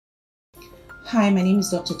Hi, my name is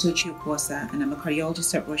Dr. Tochukwu, and I'm a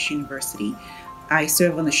cardiologist at Rush University. I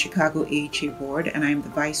serve on the Chicago AHA board, and I'm the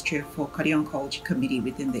vice chair for cardio-oncology committee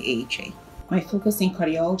within the AHA. My focus in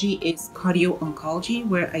cardiology is cardio-oncology,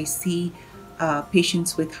 where I see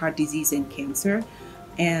patients with heart disease and cancer,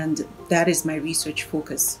 and that is my research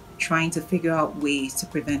focus, trying to figure out ways to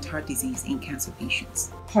prevent heart disease in cancer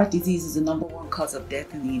patients. Heart disease is the #1 cause of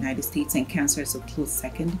death in the United States, and cancer is a close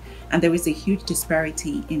second. And there is a huge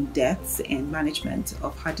disparity in deaths and management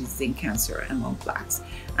of heart disease and cancer among Blacks.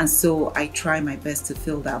 And so I try my best to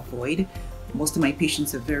fill that void. Most of my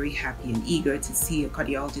patients are very happy and eager to see a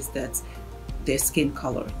cardiologist that's their skin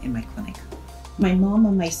color in my clinic. My mom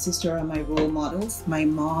and my sister are my role models. My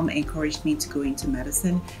mom encouraged me to go into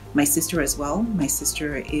medicine. My sister as well. My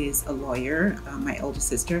sister is a lawyer, my older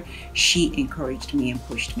sister. She encouraged me and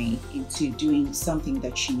pushed me into doing something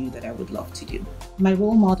that she knew that I would love to do. My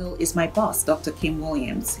role model is my boss, Dr. Kim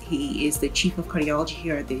Williams. He is the chief of cardiology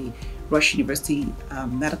here at the Rush University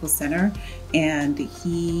Medical Center, and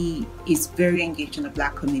he is very engaged in the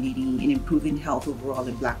Black community in improving health overall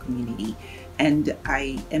in Black community, and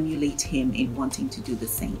I emulate him in wanting to do the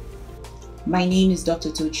same. My name is Dr.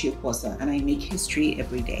 Tochukwu, and I make history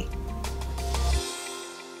every day.